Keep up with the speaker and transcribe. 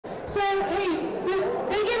hey,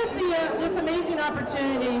 they give us this amazing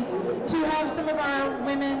opportunity to have some of our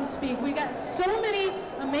women speak. We got so many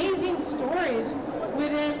amazing stories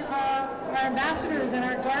within our ambassadors and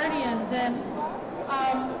our guardians, and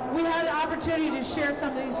we had an opportunity to share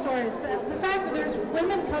some of these stories. The fact that there's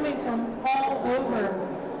women coming from all over,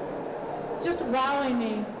 just wowing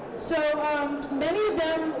me. So many of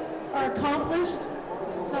them are accomplished.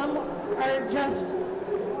 Some are just.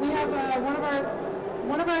 We have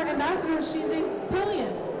one of our ambassadors. She's a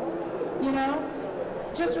pillion, you know,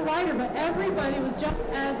 just a rider. But everybody was just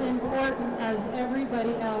as important as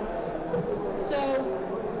everybody else. So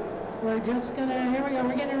we're just gonna. Here we go.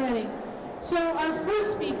 We're getting ready. So our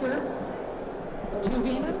first speaker,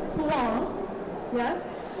 Juvina Huang, yes,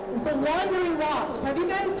 the Wandering Wasp. Have you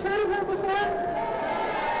guys heard of her before?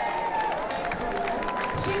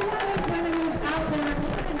 She's one of those women who's out there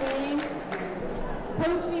making a name,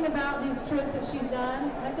 posting about these trips that she's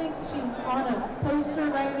done. I think she's on a poster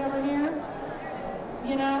right over here,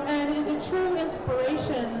 you know, and is a true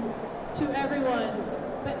inspiration to everyone.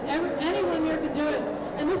 But anyone here could do it.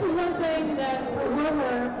 And this is one thing that for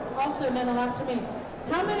Wilbur also meant a lot to me.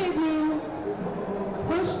 How many of you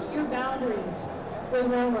pushed your boundaries with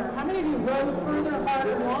Wilbur? How many of you rode further,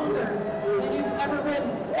 harder, longer than you've ever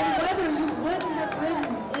ridden? And whether you wouldn't have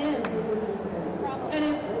ridden in. And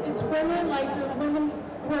it's women like the women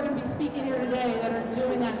who are going to be speaking here today that are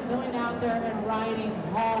doing that, going out there and riding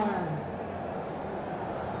hard.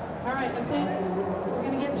 All right, I think we're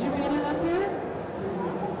going to get Juvina up here.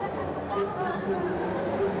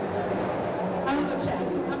 I'm gonna go check.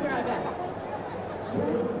 I'll be right back.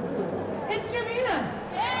 It's Juvina!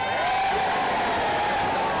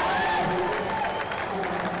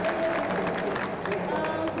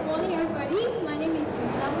 Good morning, everybody. My name is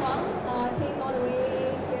Juvina Huang. I came all the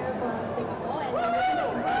way here from Singapore, and I'm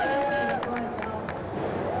working in Singapore as well.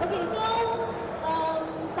 Okay, so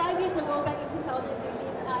 5 years ago, back in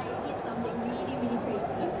 2015, I did something really, really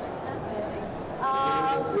crazy. I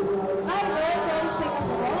rode from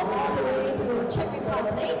Singapore all the way to Czech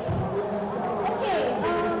Republic. Okay,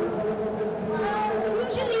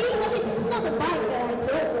 usually, okay, this is not the bike that I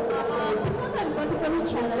took, because I'm vertically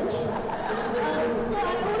challenged. So I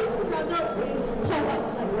always struggled with tall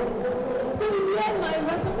bikes like this. So in the end, my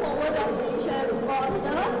weapon for world domination was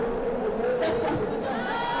the Wasp scooter.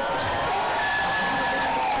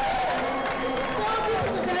 So this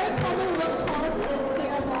is a very common workhorse in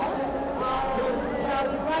Singapore.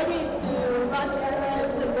 We ride it to run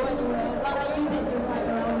errands and go anywhere, but I use it to ride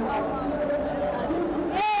around.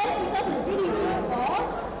 And because it's really, really small,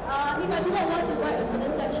 if I do not want to ride a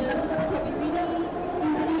certain section, it can be really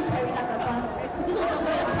easily carried like a bus. This was a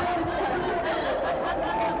very practice step.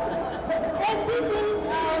 And this is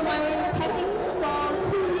my packing for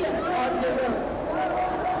 2 years on the road.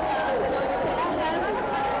 So you can have,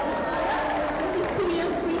 this is 2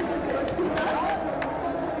 years free scooter.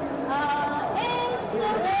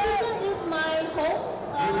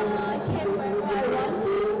 I can wherever I want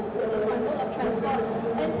to. It is my mode of transport.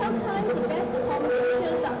 And sometimes the best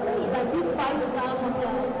accommodations are free, like this 5-star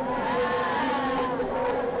hotel.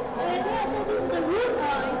 And yeah, so this is the route. I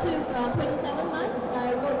took 27 months.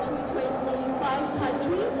 I rode through 25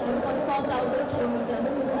 countries and 44,000 kilometers.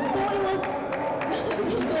 So it was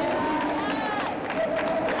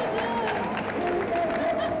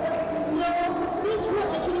So this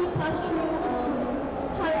route actually passed through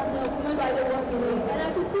part of the women rider world relay, and I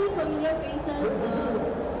could see familiar faces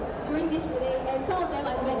during this relay, and some of them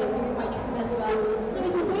I met them during my trip as well. So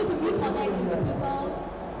it's a way to reconnect with the people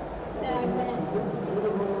that I met.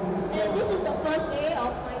 And this is the first day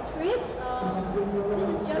of my trip. This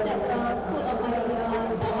is just at the foot of my my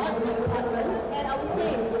apartment, and I would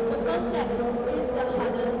say the first steps is the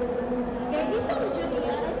hardest. Okay, it's not the journey. I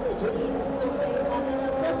think the journey is okay, but the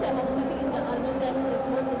first step of stepping in the unknown, that's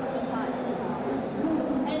the most difficult part.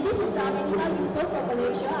 And this is Aminah Yusof from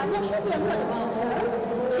Malaysia. I'm not sure if you have heard about her.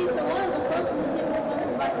 She's one of the first Muslim women to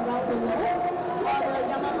ride around the world on the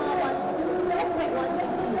Yamaha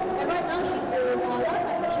FZ150. And right now she's in, last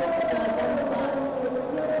I met she was in Zanzibar.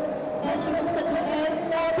 And she hosted me. And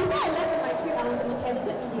before I left on my trip, I was a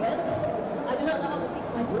mechanical idiot. I do not know how to fix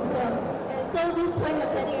my scooter. And so this time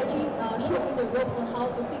mechanic actually showed me the ropes on how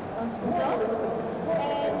to fix a scooter.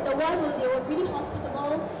 And they were really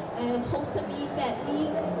hospitable and hosted me, fed me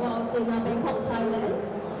while I was in Bangkok, Thailand.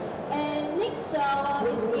 And next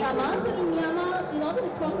is Myanmar. So in Myanmar, in order to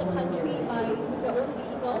cross the country with your own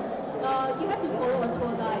vehicle, you have to follow a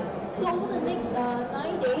tour guide. So over the next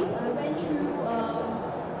 9 days, I went through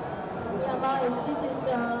Myanmar, and this is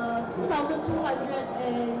the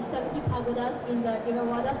 2,270 pagodas in the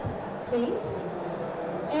Irrawaddy Plains.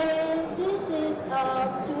 And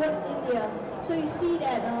towards India. So you see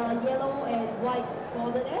that yellow and white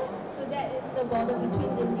border there. So that is the border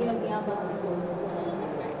between India and Myanmar.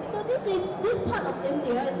 So this part of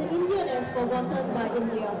India is an India that's forgotten by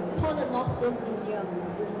India, called the Northeast India.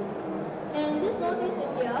 And this Northeast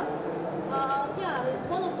India, is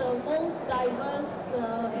one of the most diverse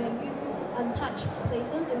and beautiful untouched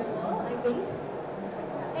places in the world, I think.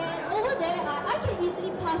 And over there, I can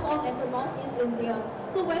easily pass off as a Northeast India.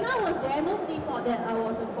 So when I was there, nobody thought that I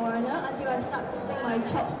was a foreigner until I started using my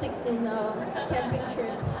chopsticks in a camping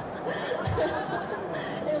trip.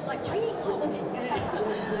 It was like Chinese, oh, okay.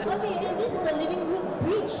 Okay, and this is a Living Roots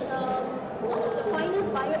Bridge, one of the finest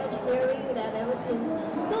bioengineering that I've ever seen.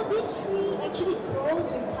 So this tree actually grows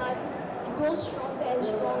with time. It grows stronger and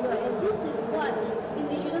stronger, and this is what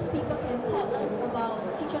indigenous people can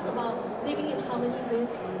teach us about living in harmony with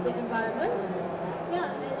the environment.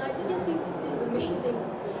 Yeah, and I just think this is amazing.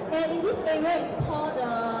 And in this area, it's called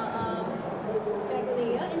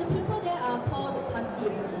Meghalaya, and the people there are called the Khasi.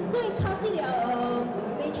 So in Khasi, they are a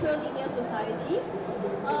matrilineal society.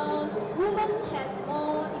 Women has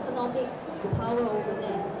more economic power over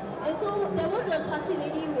there. And so there was a Khasi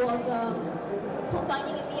lady who was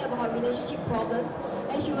confiding in me about her relationship problems,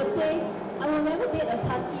 and she would say, I will never date a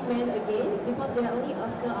Khasi man again because they are only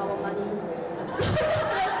after our money.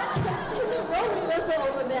 So the role reversal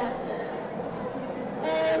over there.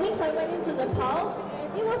 And next I went into Nepal,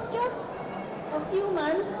 and it was just a few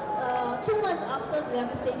months, 2 months after the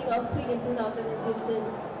devastating earthquake in 2015.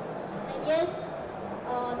 And yes,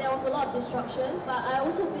 there was a lot of destruction, but I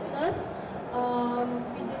also witnessed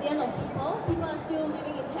resilience of people. People are still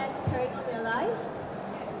living in tents, carrying on their lives,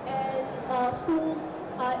 and schools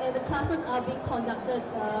and the classes are being conducted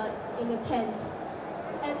in the tents,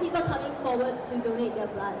 and people coming forward to donate their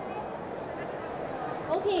blood.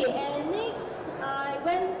 Okay, and next I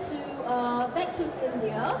went to back to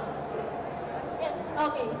India. Yes,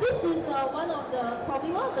 okay, this is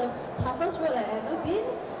probably one of the toughest road I've ever been.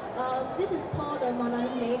 This is called the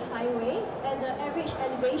Manali-Leh Highway, and the average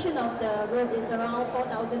elevation of the road is around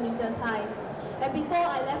 4,000 meters high. And before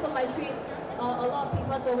I left on my trip, a lot of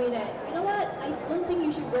people told me that, you know what, I don't think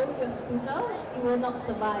you should go with your scooter, you will not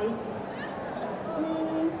survive.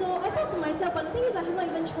 So I thought to myself, but the thing is I have not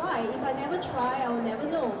even tried. If I never try, I will never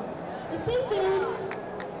know. The thing is,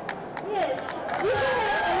 yes, you should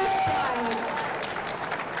have at least tried.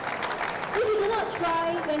 If you do not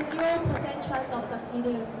try, there's 0% chance of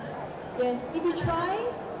succeeding. Yes, if you try,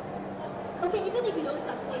 okay, even if you don't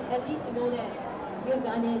succeed, at least you know that you've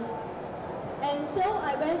done it. And so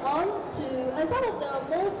I went on to, and some of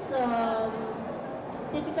the most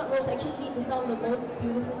difficult roads actually lead to some of the most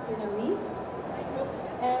beautiful scenery.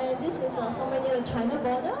 And this is somewhere near the China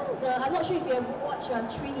border. I'm not sure if you have watched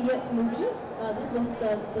Three Idiots movie. This was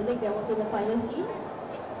the lake that was in the final scene.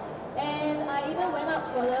 And I even went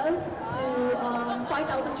up further to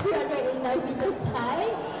 5,389 meters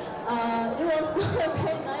high. It was not a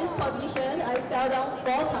very nice condition. I fell down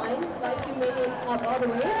 4 times, but I still made it up all the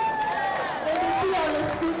way. And you see on the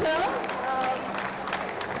scooter,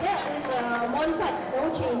 it's a modified snow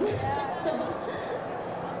chain.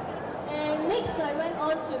 And next I went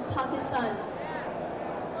on to Pakistan.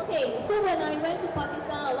 Okay, so when I went to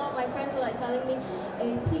Pakistan, a lot of my friends were like telling me,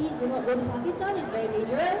 hey, please do not go to Pakistan, it's very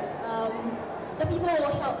dangerous. The people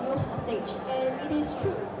will help you hostage, and it is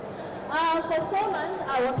true. For 4 months,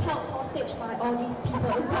 I was held hostage by all these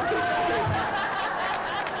people in Pakistan.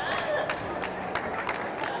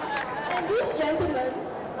 And this gentleman,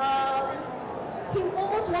 he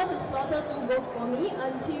almost wanted to slaughter 2 goats for me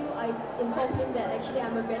until I informed him that actually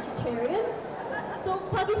I'm a vegetarian. So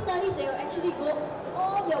Pakistanis, they will actually go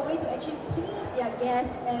all their way to actually please their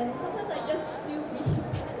guests, and sometimes I just feel really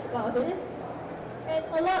bad about it. And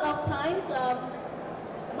a lot of times,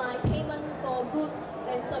 my payment for goods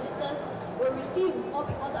and services were refused, all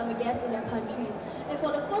because I'm a guest in their country. And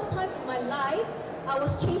for the first time in my life, I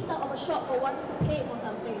was chased out of a shop for wanting to pay for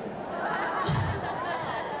something.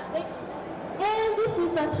 Next. And this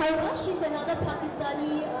is Taiwa. She's another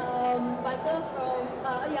Pakistani biker from,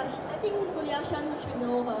 I think Gulia Shan should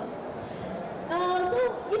know her. So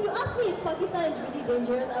if you ask me if Pakistan is really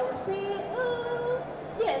dangerous, I would say,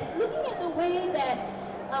 yes, looking at the way that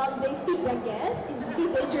they feed their guests is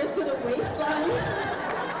really dangerous to the waistline.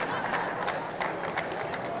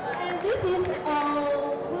 And this is a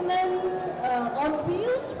women on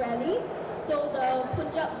wheels rally. So the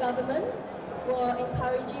Punjab government were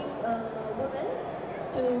encouraging women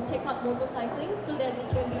to take up motorcycling so that they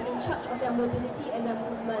can be in charge of their mobility and their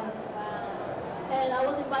movement. And I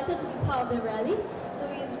was invited to be part of the rally. So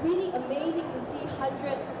it's really amazing to see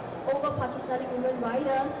over Pakistani women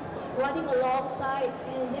riders riding alongside,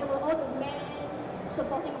 and there were all the men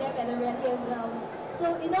supporting them at the rally as well.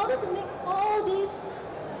 So in order to make all this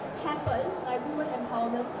happen, like women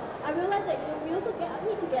empowerment, I realized that we also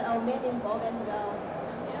need to get our men involved as well.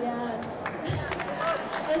 Yes.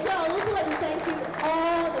 And so I would also like to thank you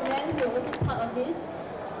all the men who are also part of this,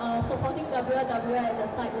 supporting WRW at the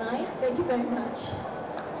sideline. Thank you very much.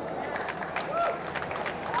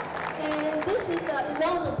 And this is in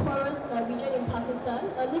one of the poorest region in Pakistan.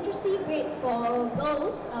 Literacy rate for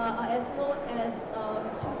girls are as low as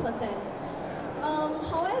 2%.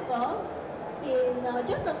 However, in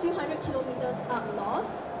just a few hundred kilometers up north,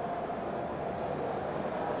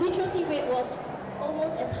 literacy rate was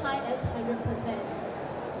almost as high as 100%.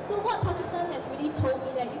 So what Pakistan has really told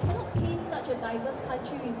me that you cannot paint such a diverse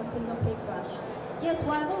country with a single paintbrush. Yes,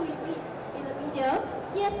 whatever we read in the media,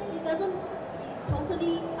 yes, it doesn't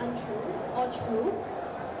totally untrue or true,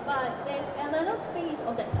 but there's another face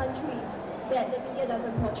of that country that the media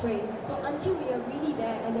doesn't portray. So until we are really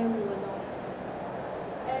there, and then we will know.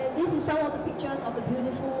 And this is some of the pictures of the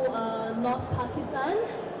beautiful North Pakistan,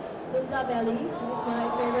 Hunza Valley. This is my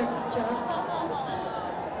favorite picture.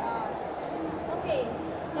 Okay,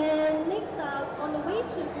 and next, on the way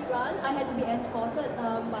to Iran, I had to be escorted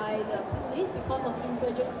by the police because of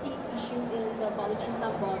insurgency issue in the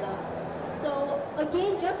Balochistan border. So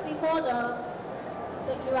again, just before the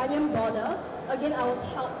Iranian border, again I was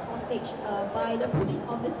held hostage by the police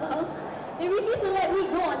officer. They refused to let me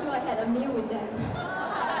go until I had a meal with them.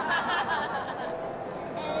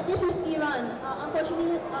 And this is Iran.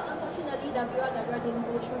 Unfortunately, WRW didn't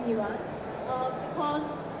go through Iran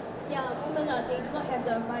because, yeah, women they do not have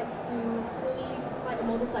the rights to fully ride a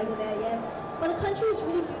motorcycle there yet. But the country is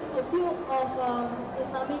really beautiful, full of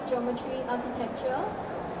Islamic geometry, architecture.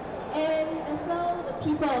 And as well, the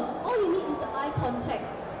people, all you need is eye contact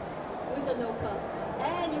with the local.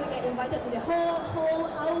 And you will get invited to the whole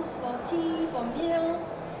house for tea, for meal.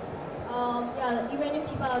 Yeah, the Iranian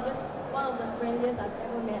people are just one of the friendliest I've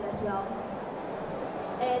ever met as well.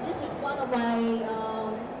 And this is one of my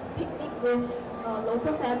picnic with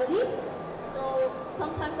local family. So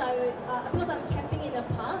sometimes because I'm camping in a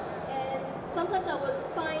park, and sometimes I would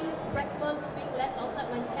find breakfast being left outside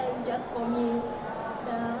my tent just for me.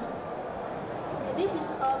 This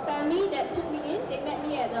is a family that took me in. They met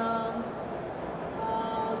me at a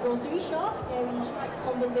grocery shop, and we struck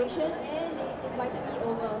conversation, and they invited me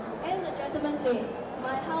over. And the gentleman said,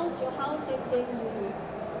 "My house, your house, same, you."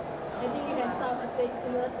 I think you have some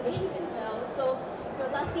similar saying as well. So he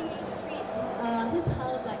was asking me to treat his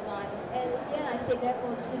house like mine. And again, I stayed there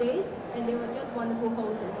for 2 days, and they were just wonderful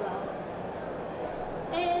hosts as well.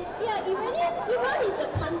 And yeah, Iran is a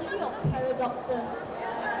country of paradoxes.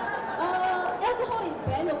 Alcohol is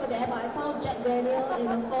banned over there, but I found Jack Daniel in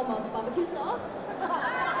the form of barbecue sauce.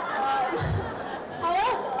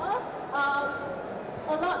 However,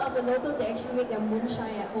 a lot of the locals, they actually make their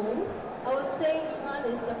moonshine at home. I would say Iran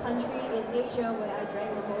is the country in Asia where I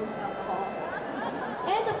drank the most alcohol.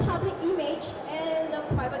 And the public image and the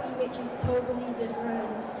private image is totally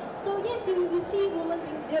different. So yes, you see women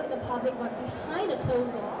being veiled in the public, but behind the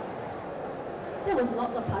closed door, there was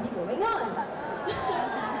lots of party going on.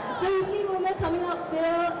 So you see women coming up there,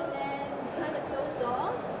 and then behind the closed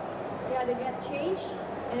door, yeah, they get changed,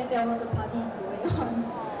 and then there was a party going on.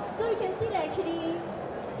 So you can see that actually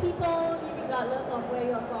people, regardless of where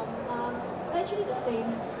you are from, are actually the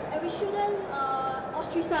same. And we shouldn't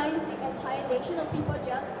ostracize the entire nation of people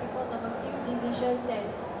just because of a few decisions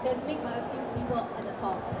that's made by a few people at the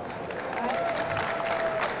top. Right?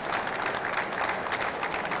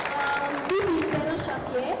 This is Bella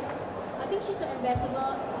Shafieh. I think she's the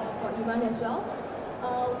ambassador for Iran as well.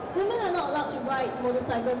 Women are not allowed to ride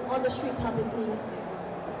motorcycles on the street publicly.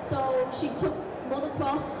 So she took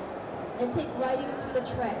motocross and take riding to the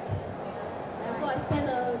track. And so I spent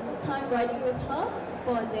a good time riding with her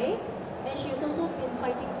for a day. And she has also been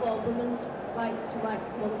fighting for women's right to ride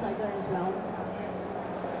motorcycle as well.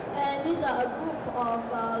 And these are a group of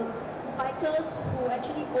bikers who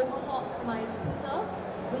actually overhauled my scooter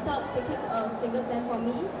without taking a single cent from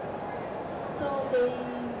me. So they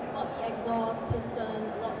bought me exhaust,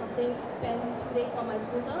 piston, lots of things, spent 2 days on my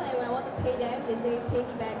scooter, and when I want to pay them, they say pay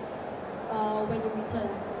me back when you return.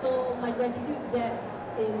 So my gratitude debt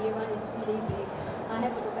in Iran is really big. I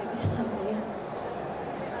have to go back there someday.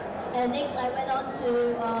 And next I went on to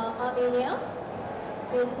Armenia.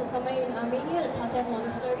 So this is somewhere in Armenia, the Tatar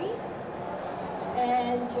Monastery.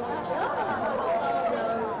 And Georgia,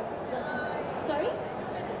 sorry?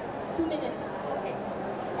 2 minutes, okay.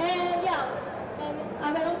 And yeah, and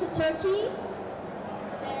I went on to Turkey,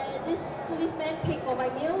 And this policeman paid for my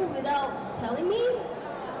meal without telling me.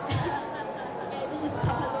 And this is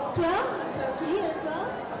Cappadocia in Turkey as well.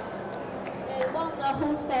 And one of the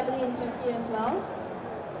host family in Turkey as well.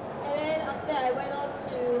 And then after that, I went on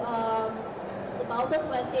to the Maldives,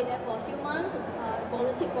 where I stayed there for a few months.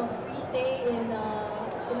 Volunteered for free stay in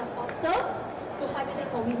a hostel to hibernate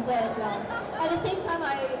for winter as well. At the same time,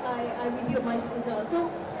 I rebuilt my scooter. So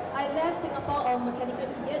I left Singapore a mechanical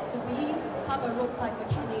idiot to become a roadside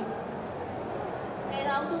mechanic. And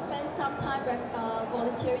I also spent some time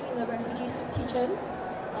volunteering in the refugee soup kitchen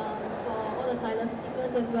for all asylum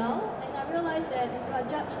seekers as well. And I realized that you are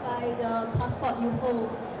judged by the passport you hold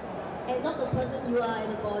and not the person you are at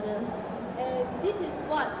the borders. And this is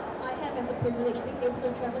what I have as a privilege, being able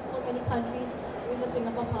to travel so many countries with a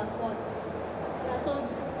Singapore passport. Yeah, so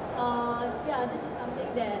yeah, this is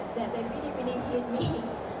something that really hit me.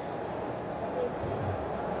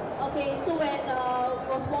 Okay, so when it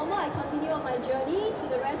was warmer, I continued on my journey to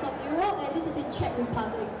the rest of Europe, and this is in Czech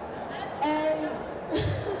Republic. And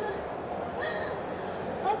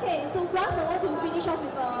okay, so last I want to finish off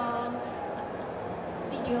with a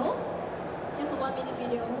video, just a 1-minute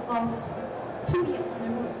video of 2 years on the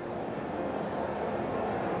road.